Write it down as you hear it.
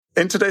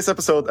In today's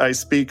episode, I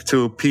speak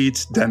to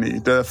Peet Denny,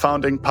 the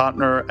founding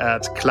partner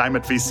at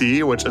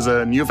ClimateVC, which is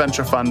a new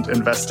venture fund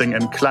investing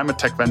in climate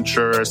tech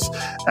ventures,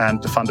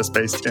 and the fund is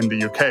based in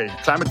the UK.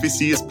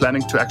 ClimateVC is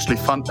planning to actually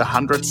fund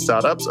 100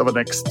 startups over the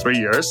next 3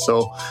 years,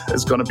 so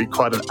it's going to be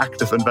quite an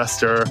active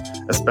investor,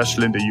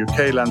 especially in the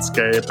UK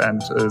landscape,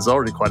 and is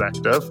already quite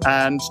active.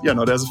 And,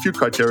 there's a few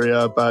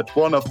criteria, but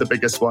one of the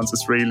biggest ones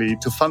is really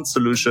to fund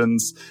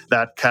solutions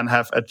that can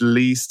have at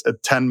least a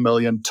 10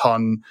 million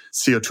ton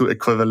CO2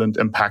 equivalent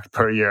impact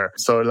per year.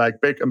 So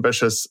like big,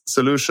 ambitious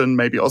solution,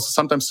 maybe also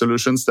sometimes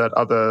solutions that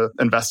other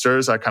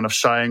investors are kind of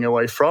shying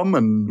away from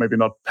and maybe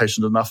not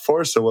patient enough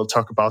for. So we'll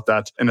talk about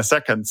that in a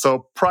second.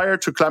 So prior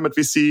to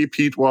ClimateVC,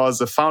 Peet was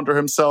a founder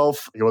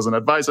himself. He was an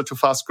advisor to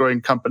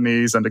fast-growing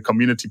companies and a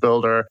community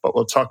builder, but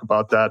we'll talk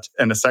about that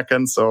in a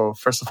second. So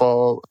first of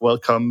all,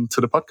 welcome to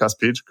the podcast,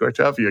 Peet. Great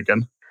to have you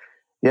again.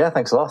 Yeah,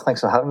 thanks a lot.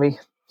 Thanks for having me.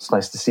 It's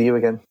nice to see you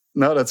again.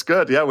 No, that's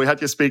good. Yeah, we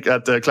had you speak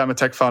at the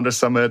ClimateTech Founders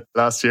Summit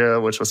last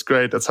year, which was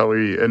great. That's how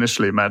we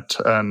initially met,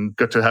 and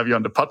good to have you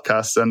on the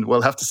podcast. And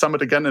we'll have the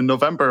summit again in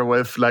November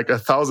with like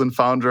 1,000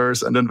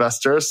 founders and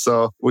investors.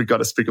 So we got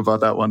to speak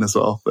about that one as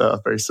well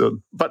very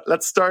soon. But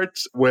let's start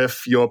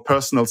with your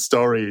personal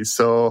story.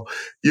 So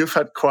you've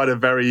had quite a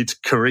varied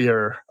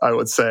career, I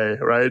would say,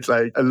 right?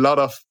 Like a lot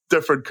of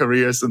different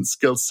careers and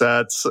skill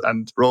sets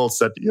and roles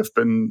that you've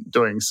been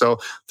doing. So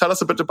tell us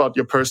a bit about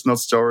your personal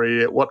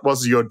story. What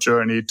was your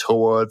journey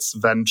towards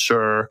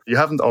venture? You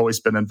haven't always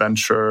been in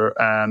venture,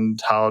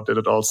 and how did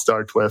it all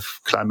start with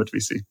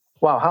ClimateVC?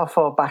 Wow, how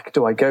far back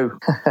do I go?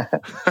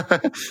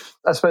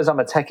 I suppose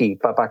I'm a techie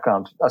by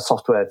background, a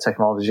software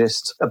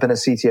technologist. I've been a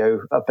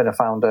CTO, I've been a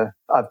founder,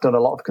 I've done a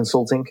lot of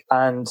consulting.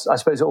 And I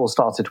suppose it all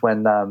started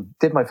when I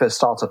did my first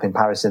startup in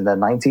Paris in the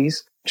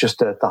 90s,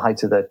 just at the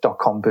height of the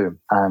dot-com boom.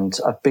 And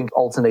I've been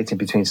alternating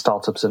between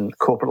startups and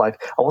corporate life.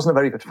 I wasn't a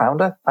very good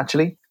founder,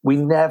 actually. We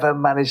never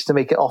managed to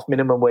make it off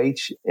minimum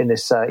wage in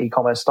this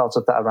e-commerce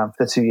startup that I ran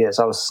for 2 years.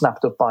 I was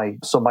snapped up by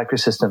Sun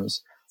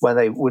Microsystems, where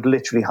they would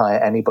literally hire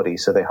anybody,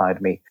 so they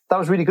hired me. That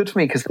was really good for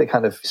me because they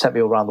kind of sent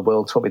me all around the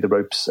world, taught me the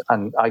ropes,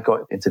 and I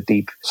got into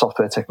deep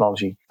software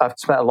technology. I've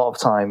spent a lot of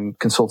time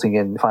consulting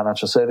in the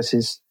financial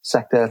services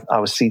sector. I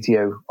was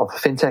CTO of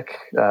FinTech,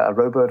 a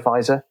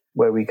robo-advisor,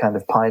 where we kind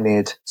of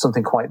pioneered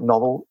something quite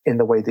novel in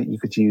the way that you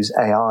could use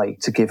AI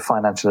to give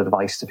financial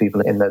advice to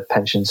people in the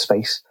pension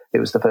space. It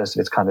was the first of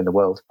its kind in the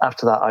world.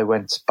 After that, I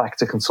went back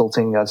to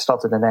consulting. I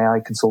started an AI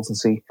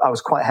consultancy. I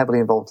was quite heavily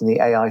involved in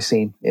the AI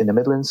scene in the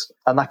Midlands.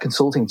 And that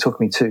consulting took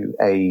me to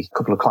a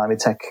couple of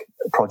ClimateTech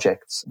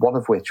projects, one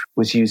of which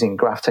was using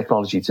graph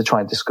technology to try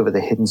and discover the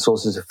hidden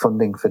sources of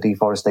funding for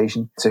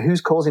deforestation. So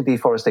who's causing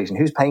deforestation?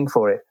 Who's paying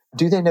for it?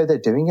 Do they know they're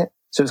doing it?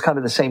 So it's kind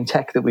of the same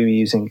tech that we were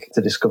using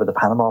to discover the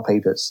Panama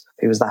Papers.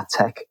 It was that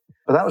tech.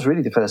 But that was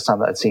really the first time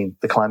that I'd seen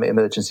the climate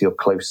emergency up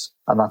close.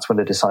 And that's when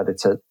I decided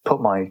to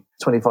put my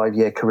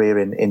 25-year career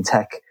in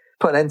tech,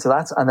 put an end to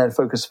that, and then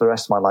focus for the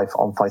rest of my life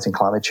on fighting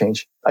climate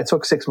change. I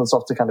took 6 months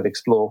off to kind of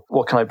explore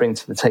what can I bring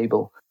to the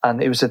table.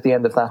 And it was at the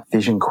end of that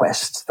vision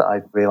quest that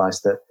I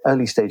realized that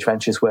early stage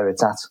venture is where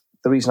it's at.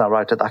 The reason I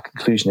arrived at that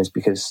conclusion is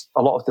because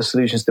a lot of the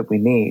solutions that we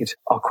need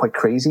are quite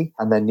crazy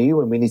and they're new,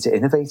 and we need to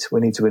innovate.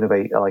 We need to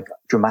innovate like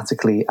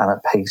dramatically and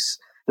at pace.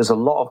 There's a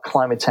lot of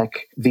climate tech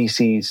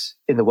VCs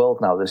in the world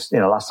now. There's,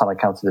 last time I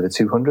counted there were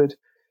 200,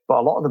 but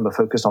a lot of them are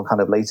focused on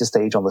kind of later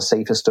stage, on the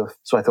safer stuff.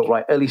 So I thought,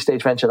 right, early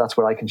stage venture, that's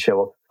where I can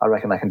show up. I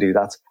reckon I can do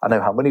that. I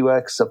know how money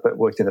works. I've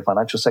worked in the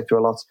financial sector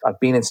a lot. I've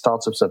been in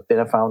startups. I've been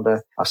a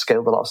founder. I've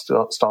scaled a lot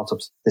of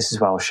startups. This is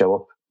where I'll show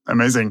up.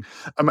 Amazing.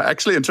 I'm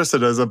actually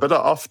interested as a bit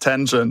of off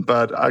tangent,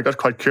 but I got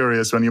quite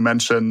curious when you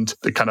mentioned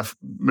the kind of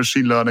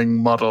machine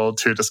learning model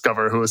to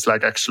discover who is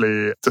like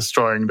actually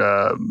destroying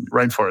the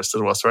rainforest.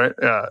 It was, right?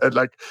 Yeah.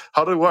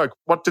 How did it work?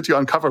 What did you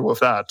uncover with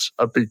that?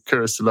 I'd be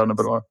curious to learn a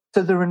bit more.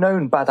 So there are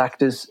known bad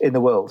actors in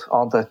the world,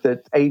 aren't there?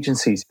 The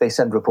agencies, they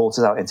send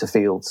reporters out into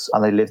fields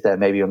and they live there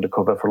maybe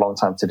undercover for a long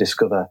time to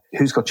discover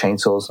who's got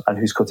chainsaws and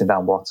who's cutting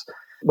down what.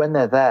 When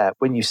they're there,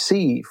 when you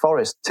see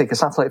forest, take a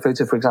satellite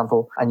photo, for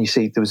example, and you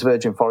see there was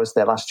virgin forest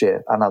there last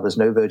year and now there's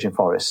no virgin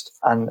forest.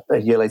 And a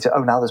year later,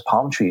 now there's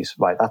palm trees.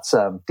 Right, that's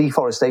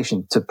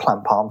deforestation to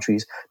plant palm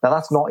trees. Now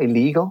that's not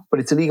illegal, but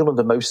it's illegal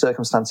under most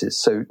circumstances.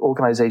 So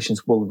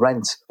organizations will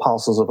rent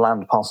parcels of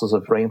land, parcels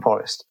of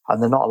rainforest,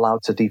 and they're not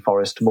allowed to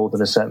deforest more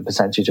than a certain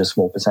percentage, a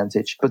small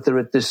percentage. But there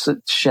are this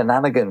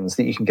shenanigans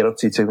that you can get up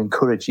to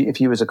encourage,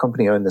 if you as a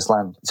company own this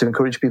land, to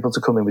encourage people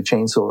to come in with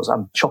chainsaws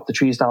and chop the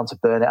trees down to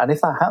burn it. And if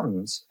that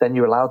happens, then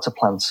you're allowed to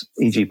plant,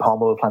 e.g.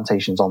 palm oil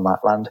plantations on that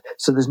land.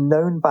 So there's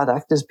known bad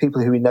actors,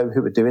 people who we know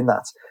who are doing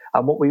that.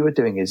 And what we were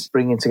doing is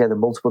bringing together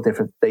multiple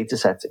different data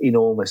sets,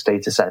 enormous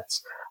data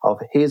sets of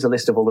here's a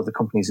list of all of the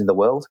companies in the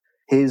world.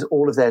 Here's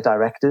all of their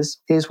directors.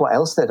 Here's what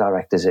else they're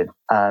directors in.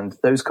 And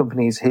those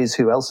companies, here's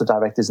who else are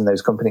directors in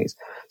those companies.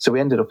 So we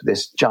ended up with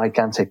this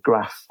gigantic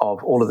graph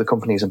of all of the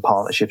companies and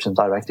partnerships and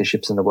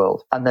directorships in the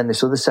world. And then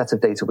this other set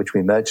of data which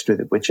we merged with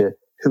it, which are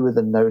who are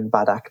the known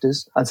bad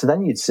actors. And so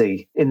then you'd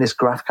see in this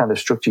graph kind of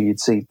structure, you'd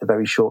see the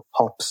very short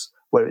hops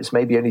where it's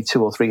maybe only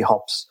 2 or 3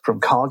 hops from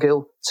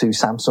Cargill to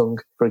Samsung,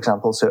 for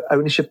example. So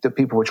ownership that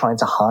people were trying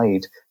to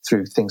hide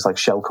through things like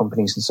shell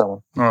companies and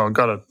so on. Oh,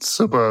 got it.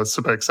 Super,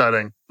 super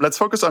exciting. Let's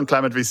focus on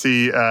Climate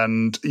VC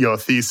and your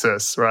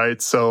thesis,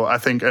 right? So I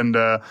think in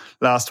the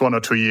last 1 or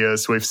 2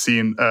 years, we've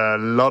seen a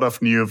lot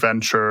of new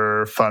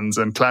venture funds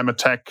in climate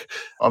tech.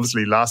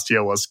 Obviously, last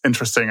year was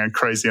interesting and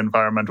crazy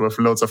environment with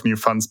loads of new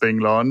funds being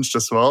launched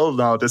as well.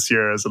 Now this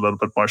year is a little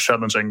bit more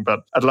challenging,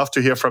 but I'd love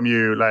to hear from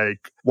you,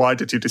 like, why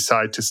did you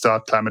decide to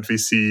start Climate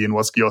VC and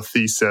what's your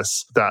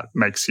thesis that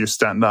makes you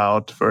stand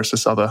out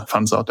versus other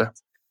funds out there?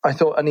 I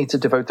thought I need to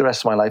devote the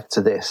rest of my life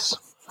to this.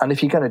 And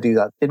if you're going to do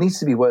that, it needs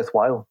to be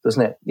worthwhile,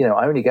 doesn't it?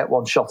 I only get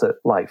one shot at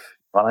life.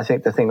 And I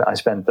think the thing that I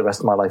spend the rest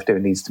of my life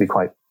doing needs to be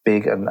quite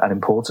big and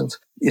important.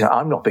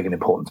 I'm not big and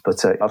important,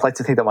 but I'd like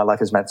to think that my life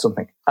has meant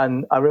something.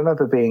 And I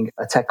remember being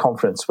at a tech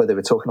conference where they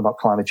were talking about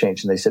climate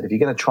change. And they said, if you're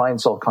going to try and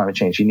solve climate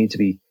change, you need to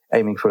be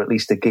aiming for at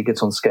least a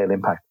gigaton scale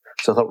impact.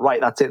 So I thought, right,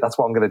 that's it. That's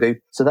what I'm going to do.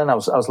 So then I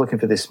was looking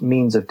for this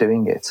means of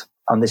doing it.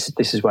 And this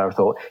is where I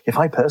thought, if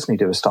I personally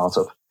do a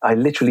startup, I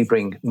literally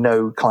bring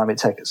no climate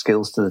tech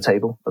skills to the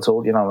table at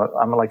all.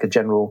 I'm like a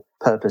general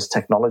purpose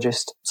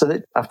technologist. So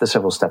that after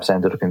several steps, I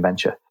ended up in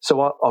venture. So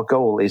our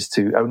goal is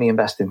to only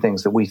invest in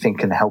things that we think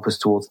can help us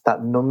towards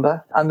that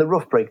number. And the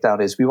rough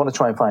breakdown is we want to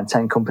try and find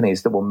 10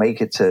 companies that will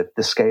make it to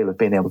the scale of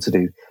being able to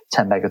do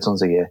 10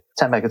 megatons a year,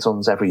 10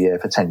 megatons every year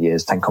for 10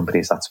 years, 10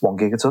 companies, that's 1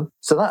 gigaton.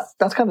 So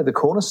that's kind of the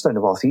cornerstone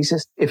of our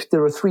thesis. If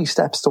there are 3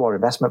 steps to our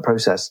investment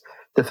process,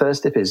 the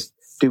first step is,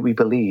 do we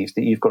believe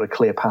that you've got a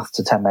clear path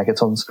to 10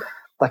 megatons?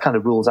 That kind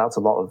of rules out a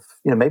lot of,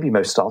 maybe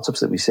most startups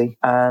that we see.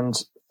 And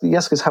you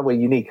ask us how we're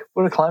unique.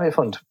 We're a climate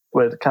fund.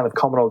 We're a kind of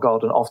common or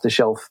garden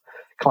off-the-shelf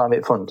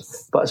climate fund.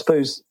 But I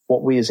suppose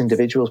what we as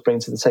individuals bring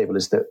to the table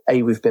is that,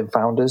 A, we've been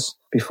founders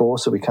before,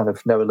 so we kind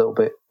of know a little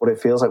bit what it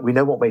feels like. We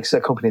know what makes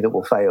a company that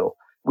will fail.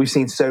 We've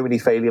seen so many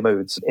failure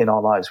modes in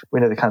our lives.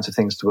 We know the kinds of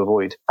things to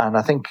avoid. And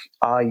I think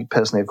I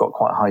personally have got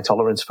quite a high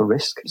tolerance for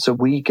risk. So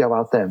we go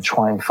out there and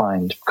try and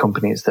find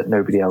companies that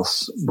nobody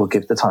else will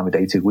give the time of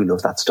day to. We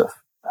love that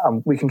stuff.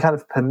 We can kind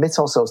of permit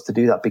ourselves to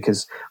do that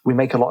because we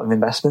make a lot of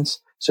investments.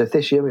 So if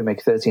this year we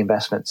make 30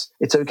 investments,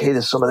 it's okay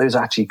that some of those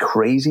are actually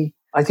crazy.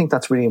 I think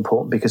that's really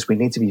important because we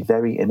need to be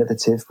very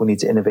innovative. We need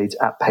to innovate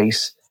at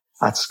pace,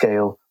 at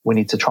scale. We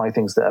need to try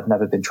things that have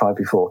never been tried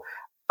before.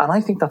 And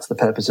I think that's the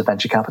purpose of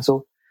venture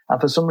capital. And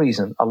for some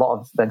reason, a lot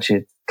of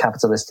venture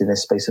capitalists in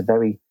this space are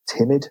very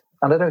timid.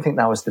 And I don't think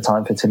now is the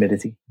time for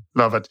timidity.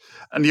 Love it.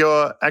 And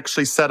you're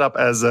actually set up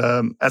as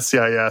a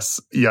SCIS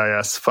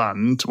EIS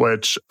fund,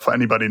 which for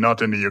anybody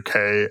not in the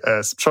UK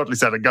is shortly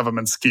said a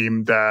government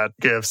scheme that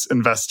gives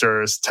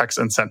investors tax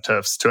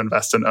incentives to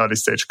invest in early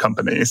stage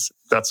companies.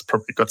 That's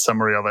probably a good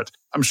summary of it.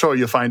 I'm sure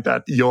you find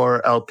that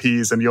your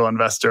LPs and your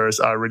investors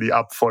are really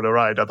up for the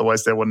ride.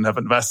 Otherwise, they wouldn't have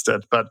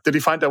invested. But did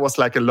you find there was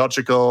like a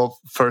logical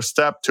first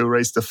step to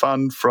raise the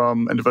fund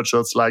from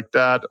individuals like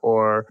that?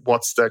 Or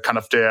what's the kind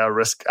of their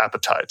risk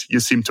appetite? You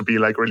seem to be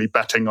like really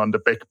betting on the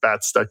big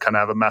bets that can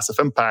have a massive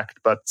impact.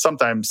 But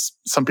sometimes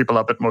some people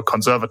are a bit more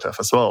conservative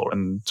as well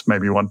and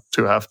maybe want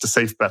to have the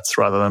safe bets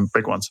rather than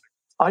big ones.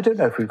 I don't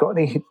know if we've got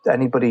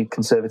anybody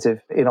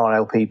conservative in our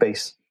LP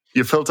base.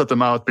 You filtered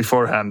them out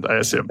beforehand, I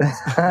assume.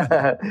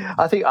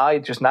 I think I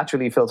just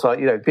naturally filter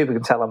out, people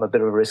can tell I'm a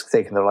bit of a risk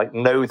taker. They're like,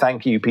 no,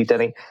 thank you, Peet,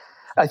 Denny.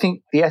 I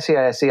think the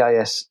SCIS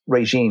EIS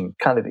regime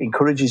kind of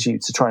encourages you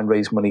to try and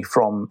raise money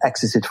from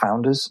exited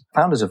founders.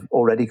 Founders have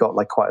already got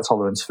like quite a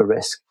tolerance for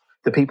risk.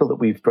 The people that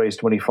we've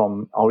raised money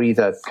from are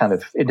either kind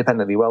of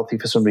independently wealthy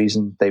for some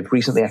reason, they've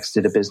recently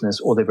exited a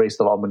business, or they've raised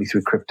a lot of money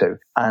through crypto.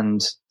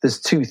 And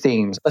there's 2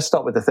 themes. Let's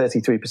start with the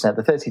 33%.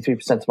 The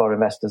 33% of our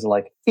investors are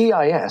like,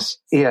 EIS.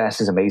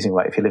 EIS is amazing,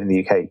 right? If you live in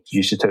the UK,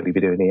 you should totally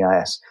be doing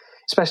EIS.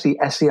 Especially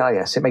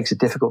SCIS, it makes it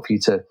difficult for you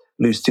to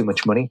lose too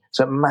much money.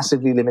 So it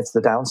massively limits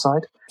the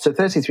downside. So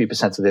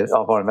 33%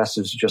 of our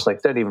investors are just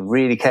like, don't even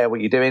really care what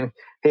you're doing.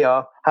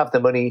 Here, have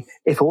the money.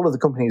 If all of the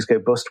companies go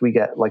bust, we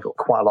get like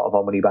quite a lot of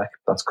our money back.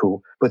 That's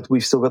cool. But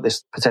we've still got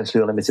this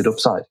potentially unlimited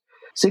upside.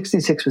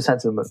 66%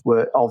 of them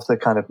were of the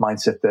kind of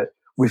mindset that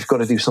we've got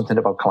to do something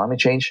about climate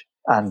change.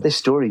 And this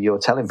story you're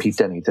telling, Peet,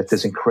 Denny, that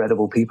there's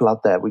incredible people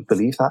out there, we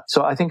believe that.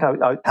 So I think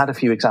I had a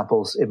few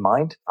examples in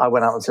mind. I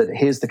went out and said,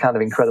 here's the kind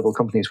of incredible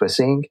companies we're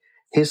seeing.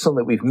 Here's some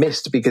that we've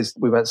missed because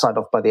we weren't signed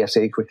off by the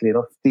FCA quickly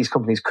enough. These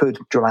companies could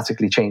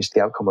dramatically change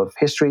the outcome of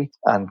history.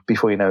 And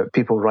before you know it,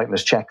 people writing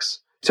us checks.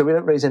 So we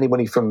don't raise any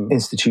money from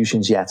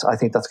institutions yet. I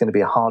think that's going to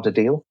be a harder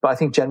deal. But I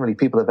think generally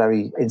people are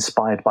very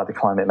inspired by the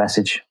climate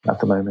message at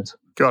the moment.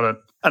 Got it.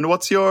 And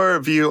what's your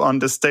view on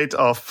the state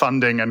of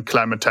funding and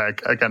climate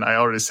tech? Again, I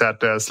already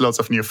said there's lots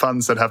of new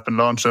funds that have been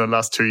launched in the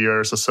last 2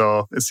 years or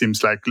so. It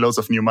seems like loads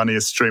of new money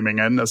is streaming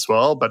in as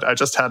well. But I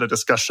just had a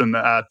discussion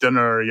at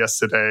dinner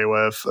yesterday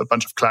with a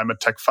bunch of climate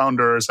tech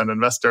founders and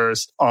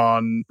investors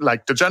on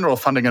like the general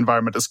funding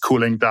environment is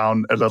cooling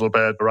down a little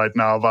bit. Right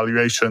now,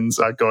 valuations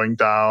are going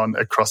down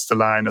across the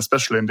line,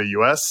 especially in the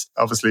US.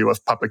 Obviously,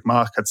 with public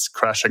markets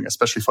crashing,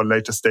 especially for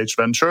later stage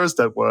ventures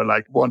that were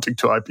like wanting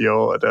to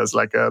IPO, there's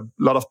like a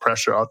lot of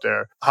pressure venture out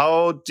there.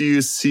 How do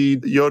you see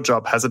your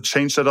job? Has it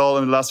changed at all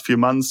in the last few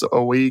months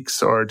or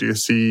weeks? Or do you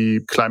see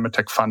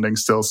ClimateTech funding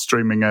still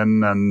streaming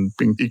in and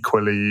being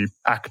equally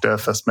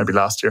active as maybe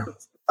last year?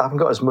 I haven't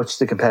got as much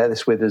to compare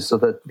this with as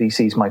other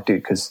VCs might do,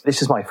 because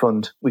this is my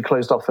fund. We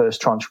closed our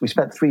first tranche. We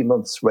spent 3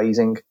 months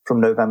raising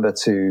from November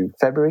to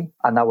February,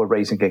 and now we're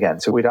raising again.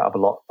 So we don't have a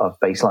lot of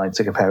baseline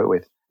to compare it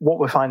with. What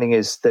we're finding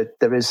is that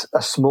there is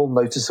a small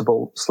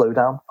noticeable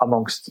slowdown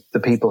amongst the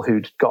people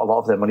who'd got a lot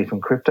of their money from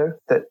crypto,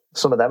 that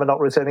some of them are not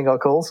returning our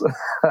calls,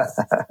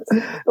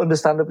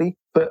 understandably.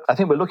 But I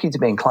think we're lucky to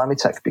be in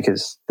ClimateTech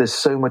because there's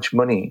so much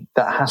money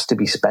that has to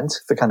be spent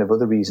for kind of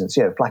other reasons.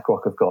 You know,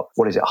 BlackRock have got,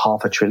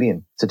 $500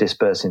 billion to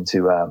disperse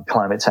into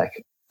ClimateTech.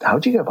 How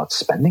do you go about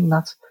spending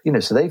that? You know,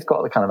 so they've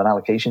got a kind of an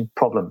allocation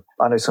problem.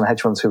 I know some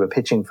hedge funds who are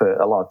pitching for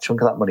a large chunk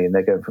of that money and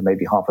they're going for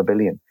maybe $500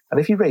 million. And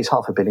if you raise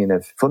 $500 million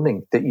of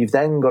funding that you've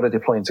then got to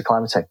deploy into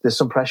ClimateTech, there's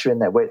some pressure in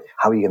there. Wait,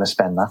 how are you going to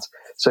spend that?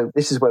 So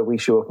this is where we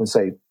show up and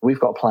say, we've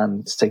got a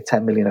plan to take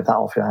 10 million of that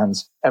off your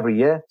hands every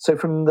year. So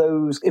from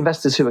those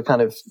investors who are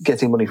kind of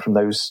getting money from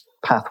those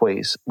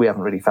pathways, we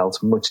haven't really felt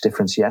much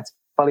difference yet.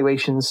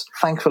 Valuations,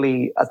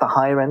 thankfully, at the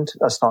higher end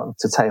are starting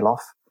to tail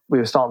off. We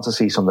were starting to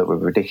see some that were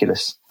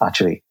ridiculous,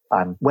 actually.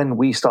 And when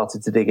we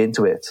started to dig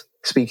into it,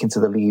 speaking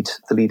to the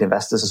lead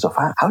investors and stuff,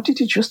 how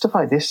did you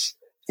justify this?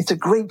 It's a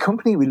great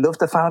company. We love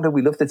the founder.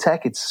 We love the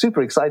tech. It's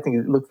super exciting.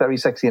 It looked very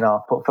sexy in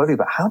our portfolio.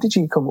 But how did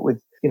you come up with,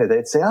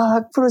 they'd say,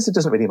 for us, it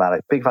doesn't really matter.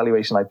 Big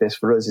valuation like this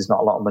for us is not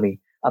a lot of money.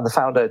 And the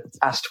founder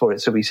asked for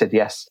it. So we said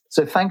yes.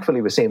 So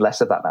thankfully, we're seeing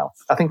less of that now.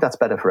 I think that's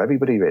better for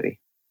everybody, really.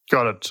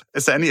 Got it.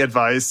 Is there any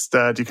advice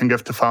that you can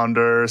give to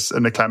founders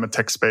in the climate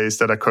tech space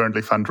that are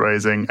currently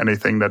fundraising?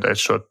 Anything that they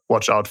should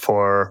watch out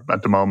for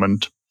at the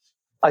moment?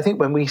 I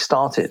think when we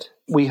started,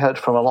 we heard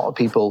from a lot of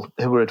people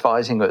who were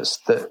advising us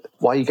that,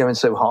 why are you going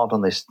so hard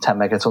on this 10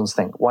 megatons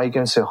thing? Why are you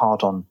going so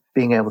hard on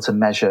being able to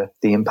measure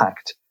the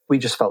impact? We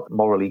just felt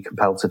morally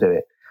compelled to do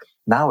it.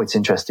 Now it's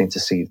interesting to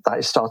see that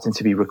it's starting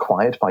to be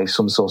required by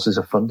some sources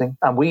of funding.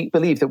 And we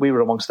believe that we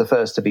were amongst the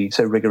first to be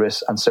so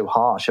rigorous and so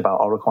harsh about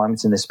our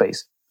requirements in this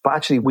space. But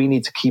actually, we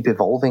need to keep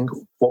evolving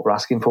what we're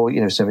asking for,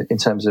 so in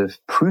terms of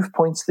proof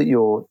points that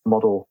your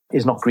model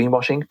is not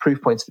greenwashing,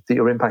 proof points that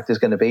your impact is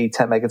going to be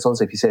 10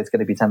 megatons, if you say it's going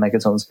to be 10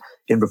 megatons,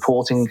 in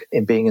reporting,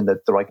 in being in the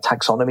right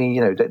taxonomy,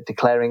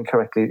 declaring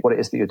correctly what it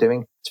is that you're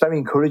doing. It's very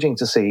encouraging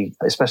to see,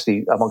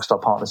 especially amongst our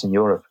partners in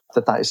Europe,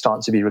 that is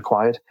starting to be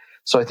required.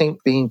 So I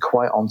think being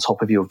quite on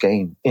top of your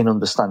game in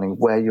understanding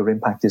where your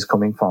impact is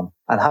coming from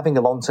and having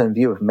a long-term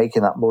view of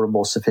making that more and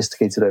more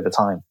sophisticated over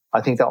time, I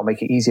think that will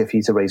make it easier for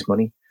you to raise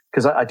money.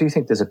 Because I do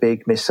think there's a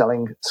big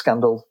mis-selling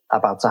scandal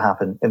about to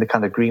happen in the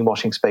kind of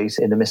greenwashing space,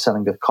 in the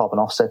mis-selling of carbon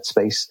offset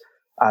space.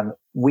 And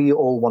we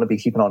all want to be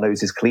keeping our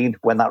noses clean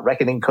when that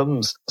reckoning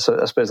comes. So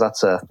I suppose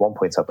that's one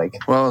point I'd make.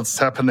 Well, it's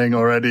happening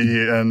already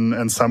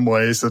in some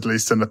ways, at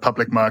least in the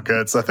public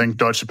markets. I think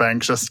Deutsche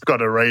Bank just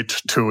got a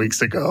rate 2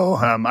 weeks ago.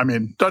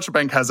 Deutsche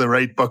Bank has a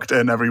rate booked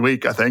in every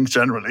week, I think,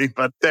 generally.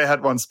 But they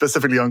had one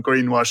specifically on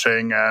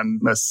greenwashing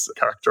and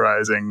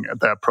mischaracterizing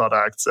their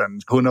products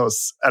and who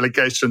knows,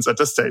 allegations at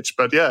this stage.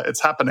 But yeah,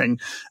 it's happening.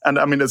 And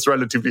it's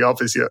relatively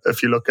obvious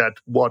if you look at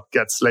what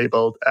gets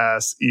labeled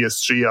as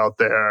ESG out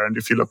there. And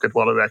if you look at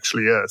what it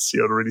actually is,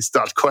 you already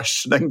start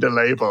questioning the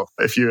label.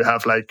 If you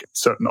have like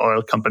certain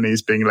oil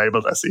companies being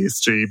labeled as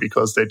ESG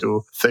because they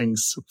do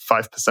things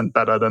 5%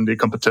 better than the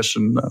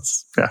competition,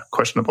 that's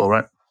questionable,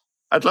 right?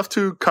 I'd love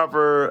to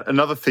cover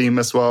another theme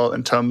as well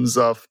in terms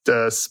of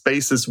the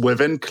spaces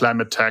within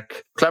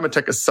ClimateTech.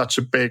 ClimateTech is such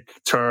a big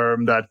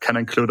term that can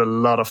include a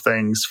lot of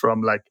things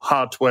from like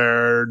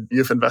hardware.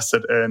 You've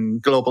invested in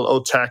Global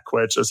O-Tech,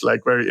 which is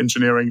like very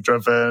engineering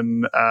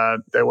driven.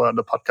 They were on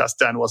the podcast.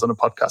 Dan was on the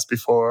podcast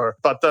before.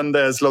 But then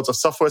there's loads of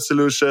software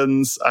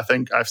solutions. I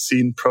think I've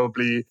seen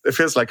probably, it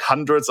feels like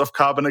hundreds of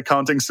carbon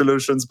accounting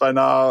solutions by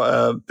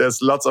now.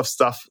 There's lots of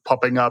stuff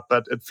popping up,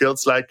 but it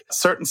feels like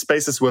certain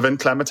spaces within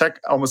ClimateTech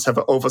almost have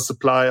an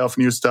oversupply of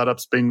new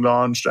startups being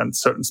launched, and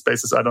certain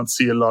spaces I don't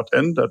see a lot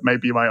in. That may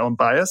be my own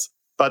bias.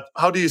 But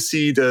how do you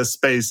see the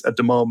space at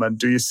the moment?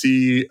 Do you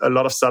see a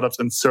lot of startups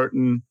in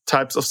certain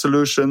types of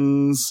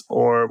solutions,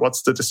 or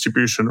what's the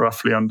distribution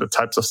roughly on the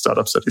types of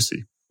startups that you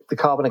see? The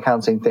carbon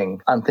accounting thing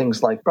and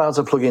things like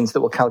browser plugins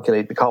that will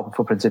calculate the carbon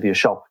footprint of your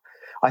shop.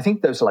 I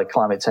think those are like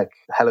ClimateTech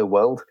Hello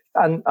World.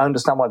 And I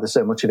understand why there's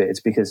so much of it.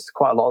 It's because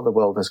quite a lot of the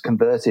world has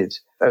converted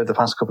over the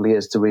past couple of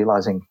years to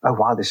realizing, oh,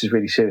 wow, this is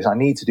really serious. I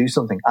need to do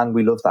something. And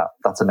we love that.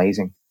 That's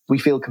amazing. We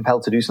feel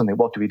compelled to do something.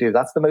 What do?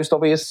 That's the most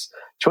obvious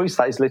choice.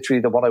 That is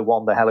literally the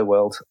 101, the Hello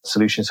World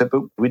solution. So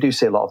but we do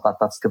see a lot of that.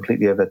 That's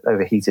completely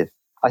overheated.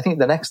 I think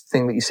the next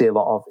thing that you see a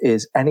lot of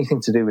is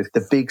anything to do with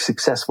the big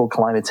successful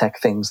climate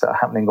tech things that are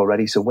happening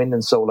already. So wind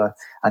and solar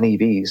and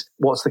EVs.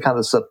 What's the kind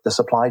of the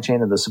supply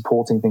chain and the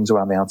supporting things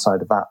around the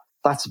outside of that?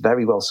 That's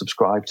very well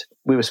subscribed.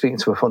 We were speaking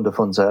to a fund of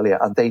funds earlier,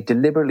 and they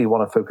deliberately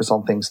want to focus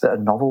on things that are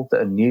novel,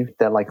 that are new.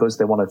 They're like us.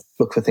 They want to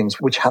look for things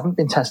which haven't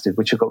been tested,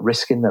 which have got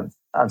risk in them.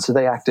 And so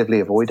they actively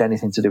avoid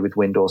anything to do with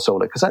wind or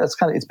solar, because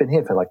it's been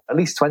here for like at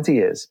least 20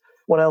 years.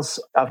 What else?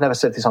 I've never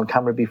said this on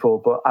camera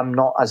before, but I'm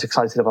not as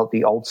excited about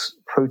the alt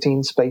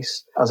protein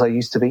space as I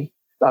used to be.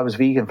 I was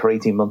vegan for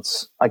 18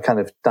 months. I kind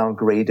of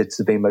downgraded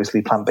to being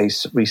mostly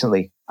plant-based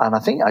recently. And I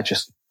think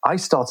I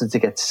started to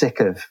get sick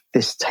of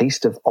this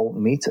taste of alt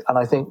meat. And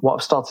I think what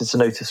I've started to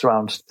notice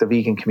around the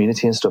vegan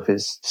community and stuff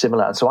is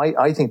similar. And so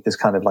I think there's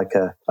kind of like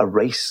a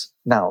race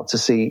now to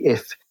see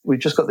if we've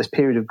just got this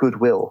period of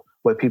goodwill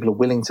where people are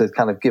willing to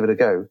kind of give it a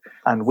go.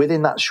 And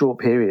within that short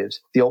period,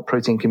 the alt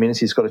protein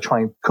community has got to try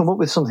and come up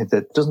with something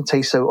that doesn't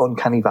taste so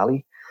uncanny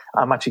valley.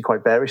 I'm actually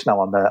quite bearish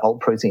now on the alt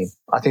protein.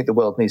 I think the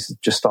world needs to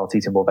just start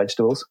eating more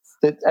vegetables.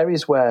 The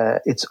areas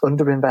where it's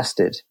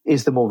underinvested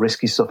is the more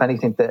risky stuff.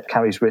 Anything that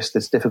carries risk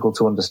that's difficult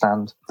to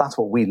understand. That's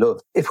what we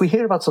love. If we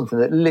hear about something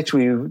that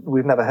literally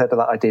we've never heard of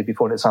that idea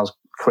before and it sounds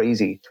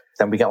crazy,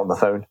 then we get on the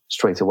phone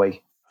straight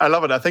away. I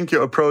love it. I think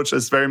your approach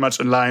is very much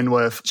in line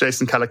with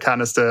Jason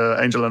Calacanis,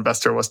 the angel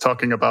investor, was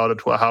talking about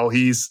it, how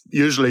he's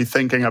usually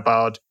thinking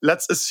about,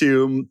 let's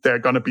assume they're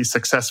going to be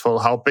successful.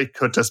 How big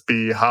could this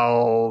be?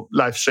 How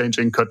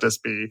life-changing could this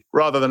be?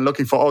 Rather than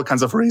looking for all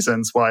kinds of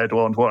reasons why it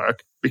won't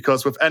work.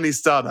 Because with any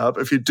startup,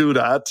 if you do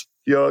that,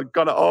 you're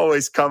going to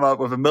always come up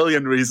with a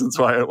million reasons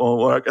why it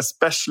won't work,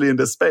 especially in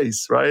this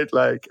space, right?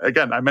 Like,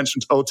 again, I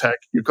mentioned OTech.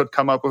 You could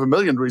come up with a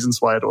million reasons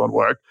why it won't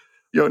work.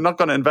 You're not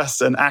going to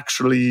invest in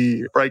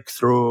actually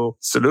breakthrough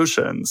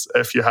solutions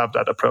if you have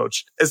that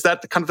approach. Is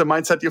that kind of the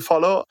mindset you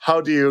follow? How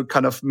do you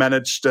kind of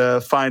manage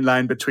the fine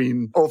line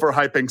between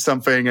overhyping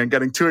something and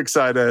getting too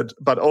excited,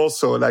 but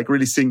also like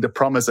really seeing the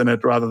promise in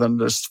it rather than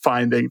just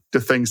finding the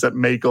things that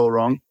may go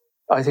wrong?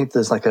 I think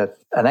there's like an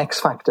X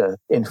factor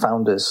in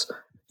founders.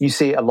 You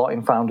see it a lot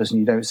in founders and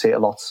you don't see it a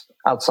lot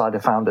outside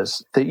of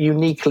founders that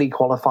uniquely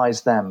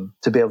qualifies them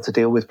to be able to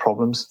deal with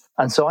problems.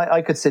 And so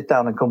I could sit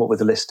down and come up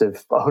with a list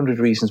of 100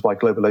 reasons why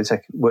global low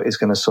tech is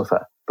going to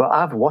suffer. But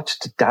I've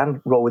watched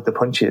Dan roll with the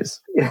punches.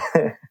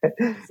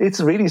 It's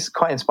really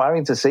quite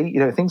inspiring to see,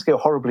 things go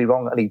horribly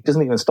wrong and he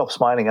doesn't even stop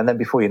smiling. And then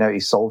before you know it,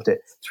 he's solved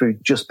it through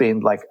just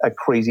being like a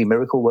crazy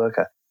miracle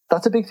worker.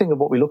 That's a big thing of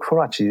what we look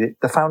for, actually.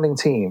 The founding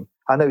team,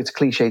 I know it's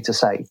cliche to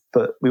say,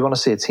 but we want to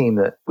see a team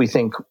that we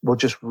think will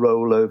just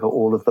roll over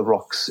all of the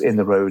rocks in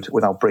the road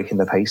without breaking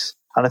the pace.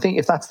 And I think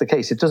if that's the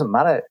case, it doesn't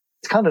matter.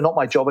 It's kind of not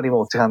my job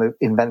anymore to kind of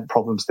invent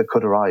problems that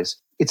could arise.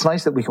 It's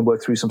nice that we can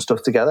work through some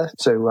stuff together.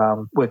 So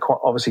we're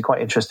obviously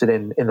quite interested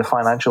in the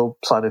financial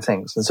side of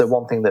things. And so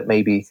one thing that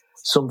maybe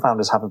some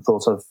founders haven't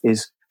thought of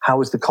is,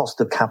 how is the cost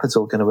of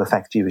capital going to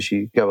affect you as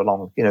you go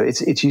along?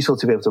 It's useful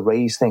to be able to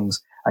raise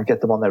things and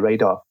get them on their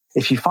radar.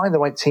 If you find the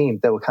right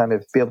team, they will kind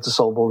of be able to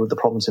solve all of the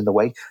problems in the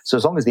way. So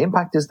as long as the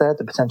impact is there,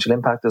 the potential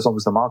impact, as long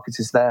as the market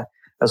is there,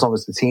 as long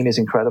as the team is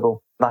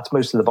incredible, that's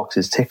most of the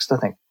boxes ticked, I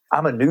think.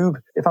 I'm a noob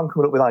if I'm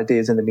coming up with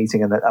ideas in the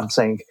meeting and I'm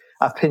saying,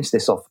 I've pinched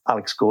this off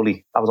Alex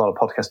Gawley. I was on a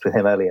podcast with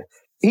him earlier.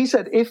 He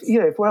said, if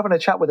we're having a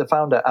chat with a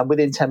founder and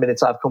within 10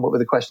 minutes I've come up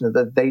with a question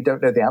that they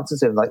don't know the answer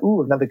to, like,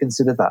 ooh, I've never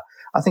considered that.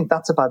 I think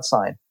that's a bad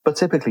sign. But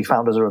typically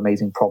founders are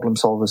amazing problem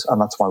solvers, and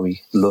that's why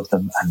we love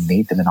them and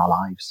need them in our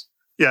lives.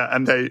 Yeah,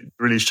 and they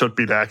really should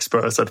be the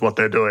experts at what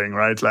they're doing,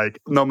 right? Like,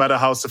 no matter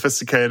how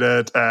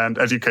sophisticated and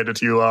educated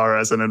you are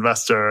as an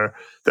investor,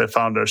 the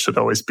founders should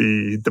always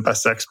be the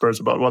best experts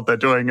about what they're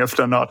doing. If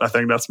they're not, I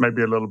think that's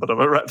maybe a little bit of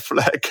a red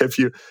flag if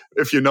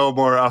you know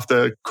more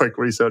after quick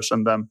research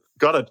than them.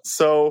 Got it.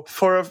 So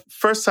for a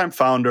first-time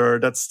founder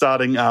that's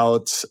starting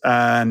out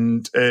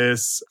and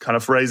is kind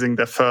of raising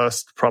their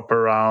first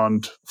proper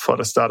round for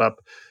the startup,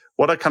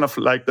 what are kind of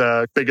like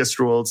the biggest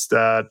rules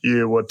that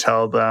you would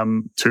tell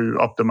them to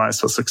optimize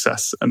for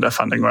success in their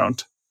funding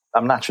round?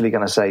 I'm naturally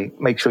going to say,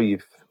 make sure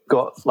you've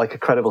got like a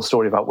credible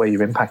story about where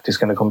your impact is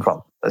going to come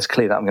from. It's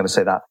clear that I'm going to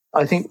say that.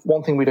 I think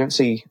one thing we don't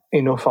see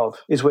enough of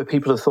is where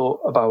people have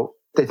thought about,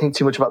 they think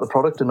too much about the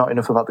product and not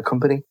enough about the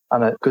company.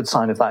 And a good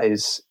sign of that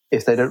is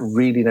if they don't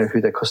really know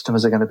who their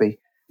customers are going to be.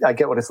 I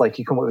get what it's like.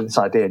 You come up with this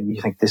idea and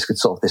you think this could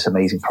solve this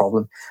amazing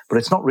problem, but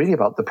it's not really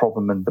about the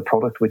problem and the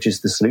product, which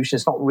is the solution.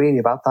 It's not really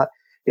about that.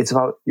 It's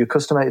about your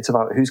customer. It's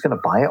about who's going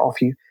to buy it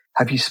off you.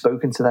 Have you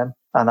spoken to them?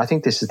 And I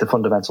think this is the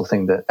fundamental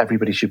thing that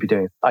everybody should be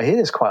doing. I hear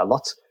this quite a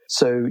lot.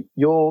 So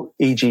your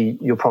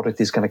product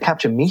is going to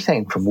capture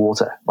methane from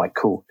water. Right,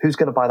 cool. Who's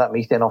going to buy that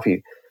methane off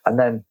you? And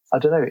then, I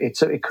don't know,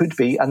 it could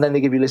be. And then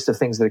they give you a list of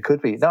things that it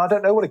could be. Now, I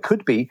don't know what it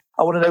could be.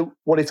 I want to know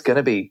what it's going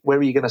to be. Where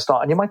are you going to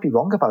start? And you might be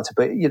wrong about it,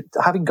 but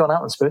having gone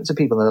out and spoken to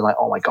people and they're like,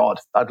 oh my God,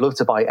 I'd love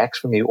to buy X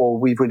from you, or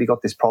we've really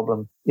got this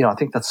problem. I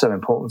think that's so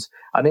important.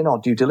 And in our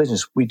due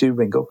diligence, we do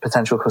ring up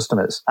potential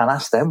customers and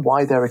ask them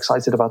why they're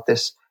excited about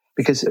this.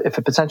 Because if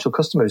a potential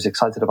customer is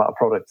excited about a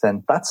product,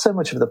 then that's so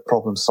much of the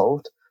problem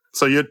solved.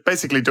 So you're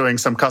basically doing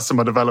some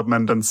customer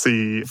development and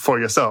see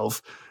for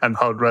yourself and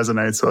how it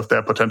resonates with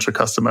their potential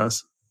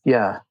customers.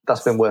 Yeah,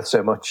 that's been worth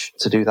so much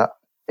to do that.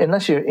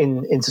 Unless you're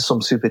into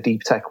some super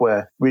deep tech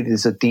where really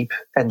there's a deep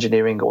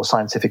engineering or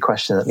scientific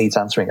question that needs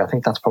answering, I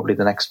think that's probably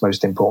the next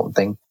most important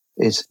thing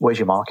is where's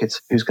your market?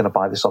 Who's going to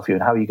buy this off you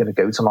and how are you going to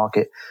go to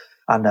market?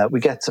 And we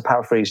get to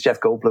paraphrase Jeff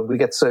Goldblum, we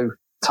get so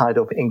tied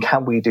up in,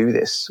 can we do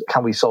this?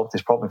 Can we solve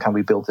this problem? Can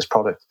we build this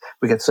product?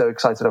 We get so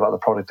excited about the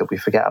product that we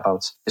forget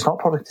about, it's not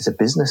a product, it's a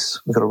business.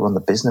 We've got to run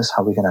the business.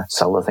 How are we going to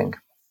sell the thing?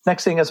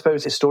 Next thing, I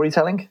suppose, is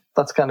storytelling.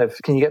 That's kind of,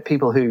 can you get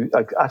people who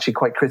are actually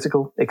quite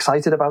critical,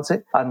 excited about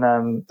it?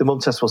 And the mum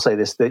test will say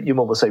this, that your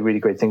mum will say really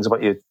great things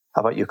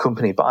about your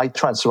company, but I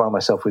try and surround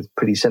myself with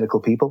pretty cynical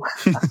people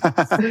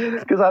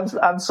because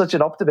I'm such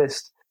an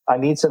optimist. I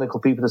need cynical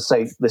people to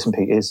say, listen,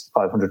 Pete, here's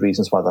 500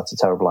 reasons why that's a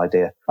terrible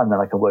idea. And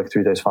then I can work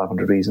through those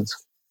 500 reasons.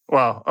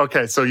 Wow.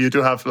 Okay. So you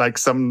do have like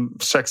some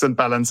checks and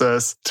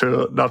balances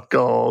to not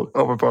go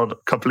overboard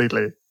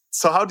completely.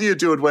 So how do you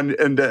do it when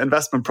in the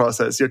investment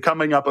process, you're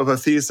coming up with a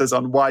thesis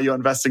on why you're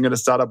investing in a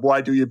startup?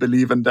 Why do you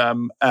believe in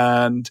them?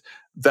 And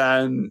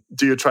then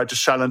do you try to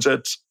challenge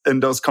it in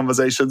those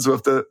conversations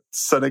with the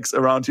cynics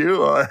around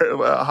you? Or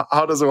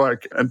how does it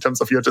work in terms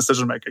of your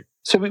decision making?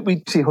 So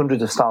we see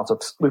hundreds of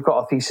startups. We've got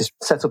our thesis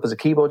set up as a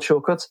keyboard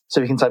shortcut.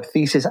 So we can type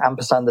thesis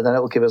ampersand, and then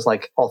it'll give us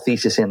like our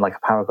thesis in like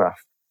a paragraph.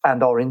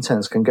 And our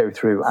interns can go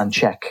through and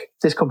check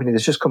this company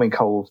that's just coming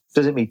cold.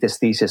 Does it meet this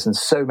thesis? And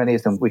so many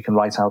of them we can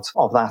write out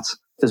of that.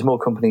 There's more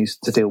companies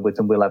to deal with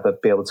than we'll ever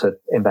be able to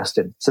invest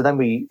in. So then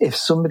if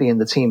somebody in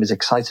the team is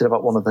excited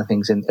about one of the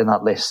things in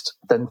that list,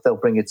 then they'll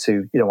bring it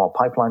to, our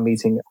pipeline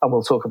meeting and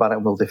we'll talk about it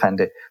and we'll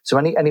defend it. So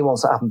any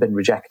ones that haven't been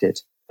rejected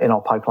in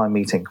our pipeline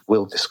meeting,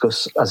 we'll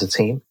discuss as a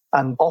team.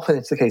 And often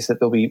it's the case that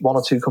there'll be one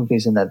or two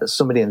companies in there that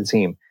somebody in the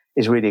team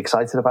is really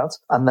excited about,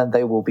 and then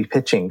they will be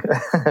pitching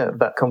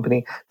that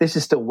company. This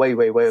is still way,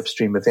 way, way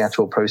upstream of the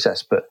actual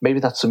process, but maybe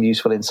that's some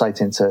useful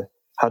insight into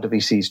how do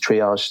VCs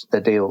triage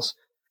their deals.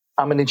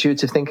 I'm an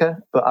intuitive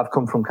thinker, but I've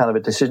come from kind of a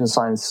decision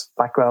science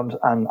background,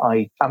 and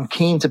I'm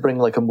keen to bring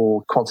like a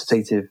more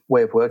quantitative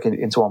way of working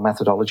into our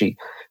methodology.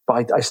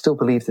 But I still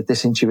believe that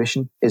this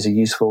intuition is a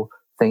useful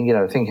thing,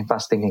 thinking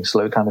fast, thinking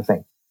slow kind of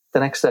thing. The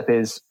next step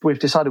is we've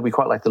decided we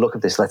quite like the look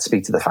of this. Let's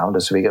speak to the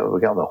founders. So we get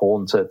on the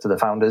horn to the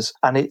founders.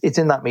 And it's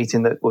in that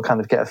meeting that we'll kind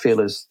of get a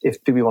feel as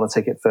if do we want to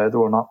take it further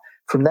or not.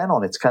 From then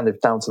on, it's kind of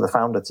down to the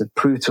founder to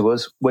prove to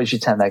us, where's your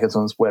 10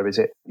 megatons? Where is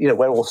it?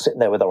 We're all sitting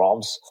there with our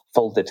arms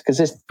folded because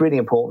it's really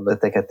important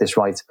that they get this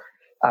right.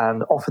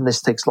 And often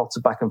this takes lots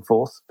of back and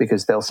forth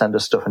because they'll send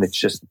us stuff and it's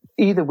just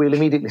either we'll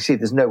immediately see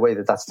there's no way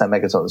that that's 10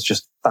 megatons,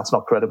 just that's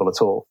not credible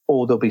at all.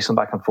 Or there'll be some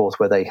back and forth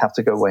where they have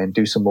to go away and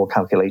do some more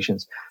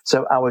calculations.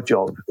 So our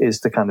job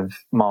is to kind of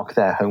mark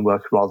their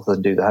homework rather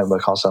than do the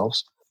homework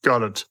ourselves.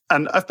 Got it.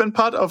 And I've been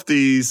part of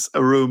these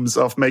rooms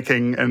of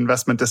making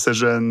investment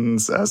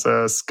decisions as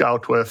a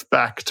scout with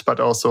Backed,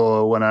 but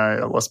also when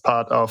I was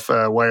part of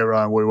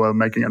Wayra, we were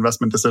making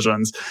investment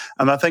decisions.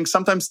 And I think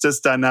sometimes this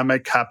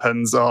dynamic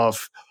happens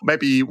of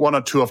maybe one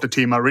or two of the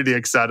team are really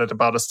excited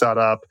about a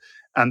startup,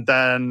 and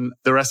then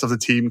the rest of the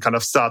team kind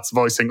of starts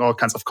voicing all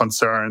kinds of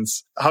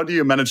concerns. How do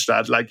you manage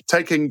that? Like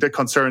taking the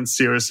concerns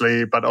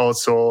seriously, but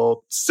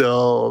also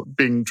still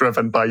being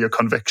driven by your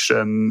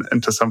conviction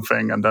into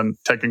something and then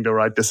taking the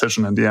right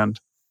decision in the end?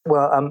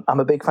 Well, I'm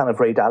a big fan of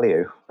Ray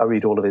Dalio. I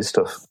read all of his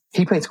stuff.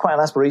 He paints quite an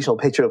aspirational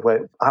picture of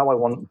how I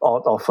want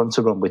our fund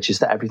to run, which is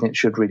that everything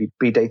should really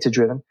be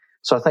data-driven.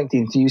 So I think the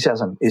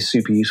enthusiasm is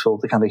super useful.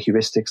 The kind of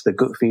heuristics, the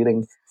gut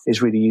feeling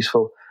is really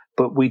useful.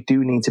 But we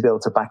do need to be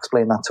able to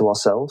back-explain that to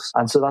ourselves.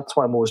 And so that's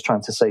why I'm always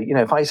trying to say,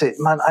 if I say,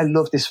 man, I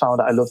love this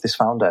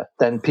founder,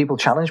 then people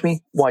challenge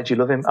me. Why do you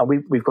love him?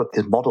 And we've got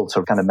this model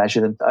to kind of measure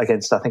them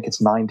against, I think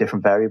it's 9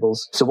 different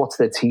variables. So what's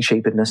their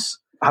T-shapedness?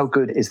 How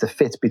good is the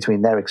fit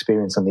between their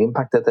experience and the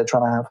impact that they're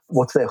trying to have?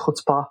 What's their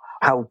chutzpah?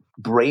 How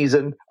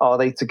brazen are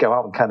they to go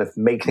out and kind of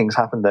make things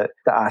happen that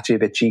are actually a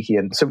bit cheeky?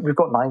 And so we've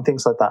got 9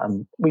 things like that.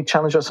 And we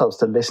challenge ourselves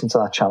to listen to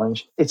that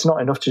challenge. It's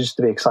not enough just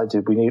to be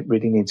excited. We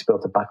really need to be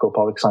able to back up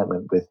our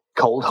excitement with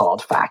cold,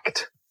 hard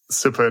fact.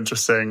 Super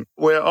interesting.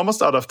 We're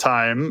almost out of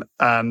time.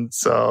 And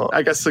so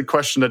I guess the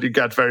question that you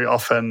get very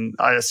often,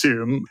 I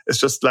assume, is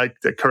just like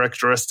the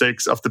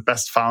characteristics of the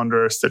best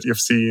founders that you've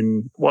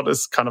seen. What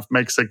is kind of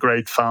makes a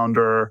great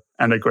founder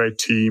and a great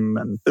team?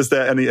 And is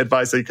there any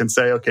advice that you can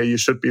say, okay, you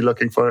should be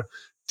looking for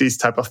these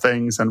type of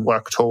things and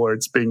work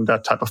towards being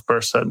that type of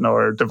person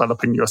or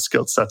developing your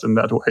skill set in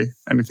that way?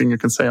 Anything you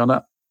can say on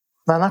that?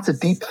 Man, that's a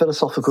deep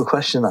philosophical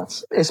question.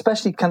 That's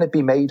especially, can it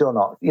be made or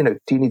not?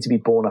 Do you need to be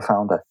born a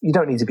founder? You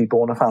don't need to be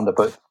born a founder,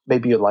 but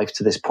maybe your life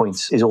to this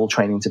point is all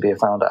training to be a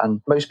founder.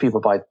 And most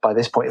people by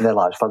this point in their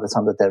lives, by the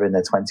time that they're in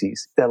their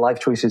 20s, their life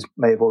choices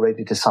may have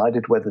already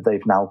decided whether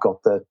they've now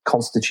got the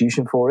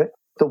constitution for it.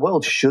 The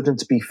world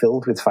shouldn't be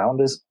filled with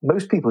founders.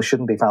 Most people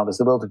shouldn't be founders.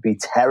 The world would be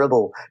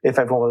terrible if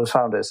everyone was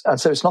founders. And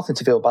so it's nothing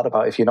to feel bad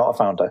about if you're not a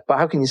founder. But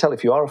how can you tell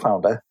if you are a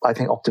founder? I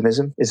think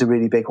optimism is a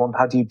really big one.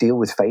 How do you deal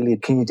with failure?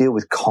 Can you deal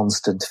with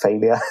constant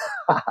failure?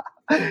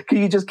 Can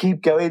you just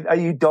keep going? Are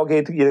you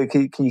dogged?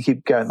 Can you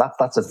keep going?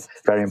 That's a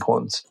very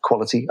important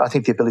quality. I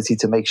think the ability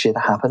to make shit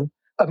happen.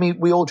 I mean,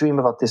 we all dream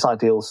about this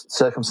ideal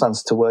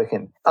circumstance to work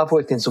in. I've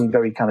worked in some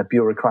very kind of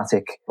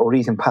bureaucratic or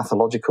even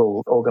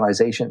pathological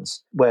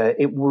organizations where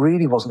it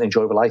really wasn't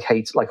enjoyable. Like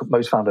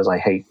most founders, I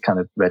hate kind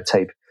of red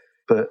tape.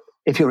 But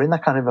if you're in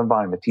that kind of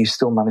environment, you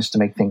still manage to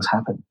make things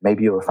happen.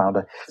 Maybe you're a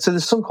founder. So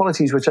there's some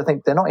qualities which I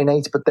think they're not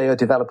innate, but they are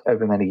developed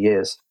over many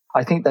years.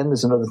 I think then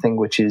there's another thing,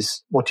 which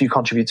is what do you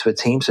contribute to a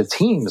team? So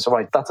teams,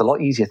 right, that's a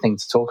lot easier thing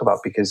to talk about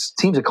because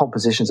teams are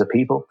compositions of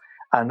people.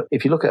 And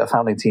if you look at a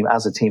founding team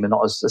as a team and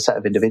not as a set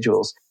of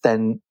individuals,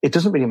 then it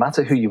doesn't really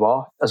matter who you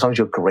are. As long as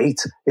you're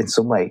great in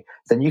some way,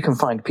 then you can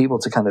find people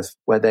to kind of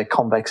where their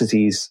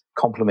convexities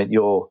complement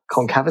your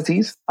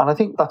concavities. And I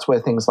think that's where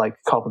things like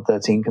Carbon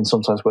 13 can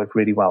sometimes work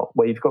really well,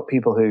 where you've got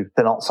people who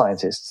they're not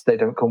scientists. They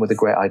don't come with a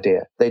great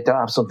idea. They don't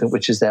have something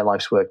which is their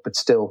life's work, but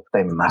still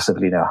they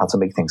massively know how to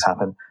make things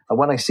happen. And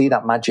when I see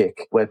that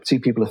magic where two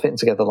people are fitting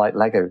together like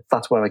Lego,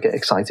 that's where I get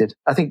excited.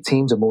 I think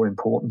teams are more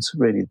important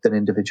really than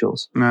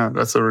individuals. Yeah,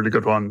 that's a really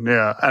good one.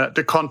 Yeah. And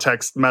the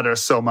context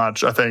matters so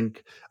much. I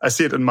think I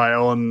see it in my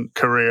own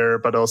career,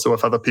 but also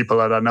with other people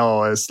that I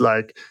know is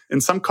like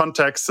in some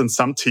contexts and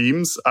some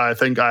teams, I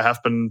think I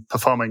have been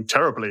performing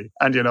terribly.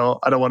 And,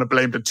 I don't want to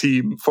blame the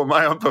team for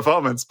my own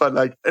performance, but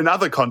like in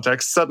other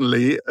contexts,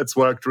 suddenly it's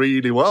worked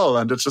really well.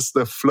 And it's just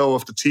the flow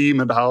of the team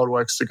and how it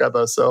works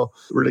together. So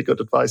really good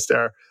advice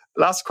there.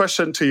 Last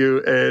question to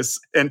you is,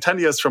 in 10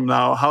 years from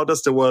now, how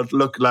does the world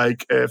look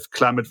like if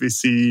Climate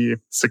VC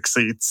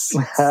succeeds?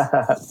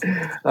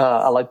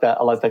 I like that.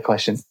 I like that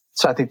question.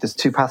 So I think there's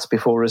two paths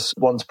before us.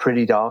 One's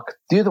pretty dark.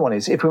 The other one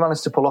is if we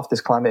manage to pull off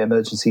this climate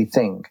emergency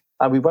thing,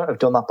 and we won't have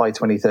done that by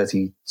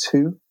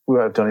 2032, we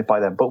won't have done it by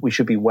then, but we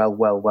should be well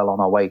on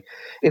our way.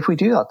 If we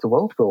do that, the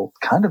world will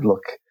kind of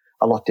look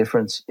a lot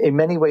different in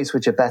many ways,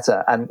 which are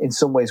better, and in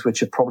some ways,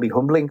 which are probably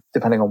humbling,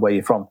 depending on where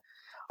you're from.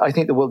 I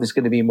think the world is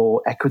going to be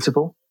more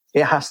equitable.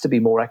 It has to be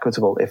more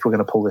equitable if we're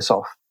going to pull this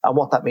off. And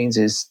what that means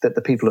is that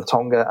the people of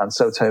Tonga and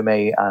Sao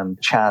Tome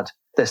and Chad,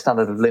 their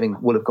standard of living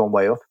will have gone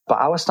way up, but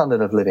our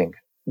standard of living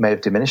may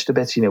have diminished a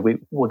bit.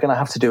 We're going to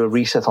have to do a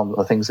reset on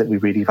the things that we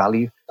really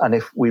value. And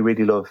if we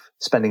really love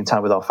spending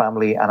time with our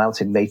family and out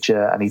in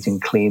nature and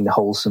eating clean,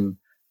 wholesome,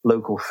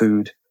 local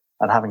food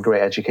and having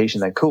great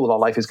education, then cool, our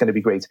life is going to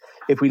be great.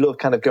 If we love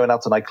kind of going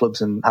out to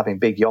nightclubs and having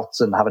big yachts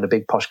and having a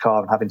big posh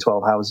car and having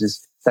 12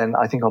 houses, then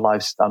I think our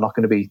lives are not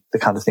going to be the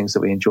kind of things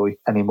that we enjoy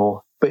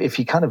anymore. But if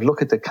you kind of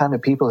look at the kind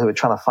of people who are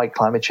trying to fight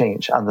climate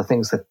change and the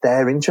things that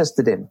they're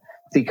interested in,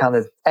 the kind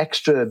of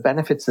extra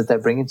benefits that they're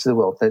bringing to the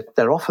world,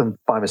 they're often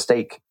by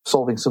mistake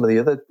solving some of the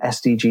other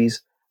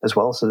SDGs as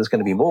well. So there's going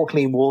to be more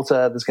clean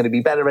water, there's going to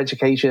be better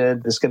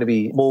education, there's going to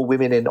be more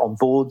women on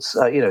boards.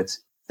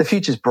 The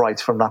future's bright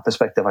from that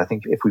perspective. I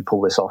think if we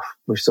pull this off,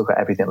 we've still got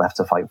everything left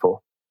to fight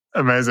for.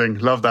 Amazing.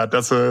 Love that.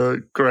 That's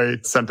a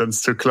great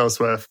sentence to close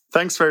with.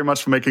 Thanks very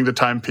much for making the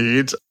time,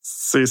 Peet.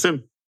 See you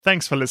soon.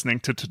 Thanks for listening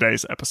to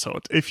today's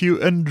episode. If you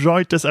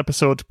enjoyed this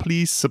episode,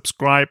 please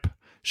subscribe,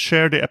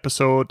 share the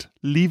episode,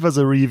 leave us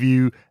a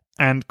review,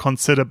 and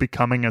consider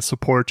becoming a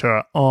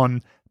supporter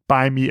on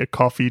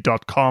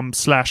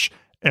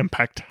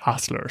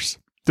buymeacoffee.com/impacthustlers.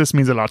 This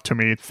means a lot to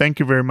me. Thank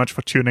you very much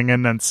for tuning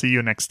in and see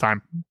you next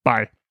time.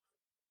 Bye.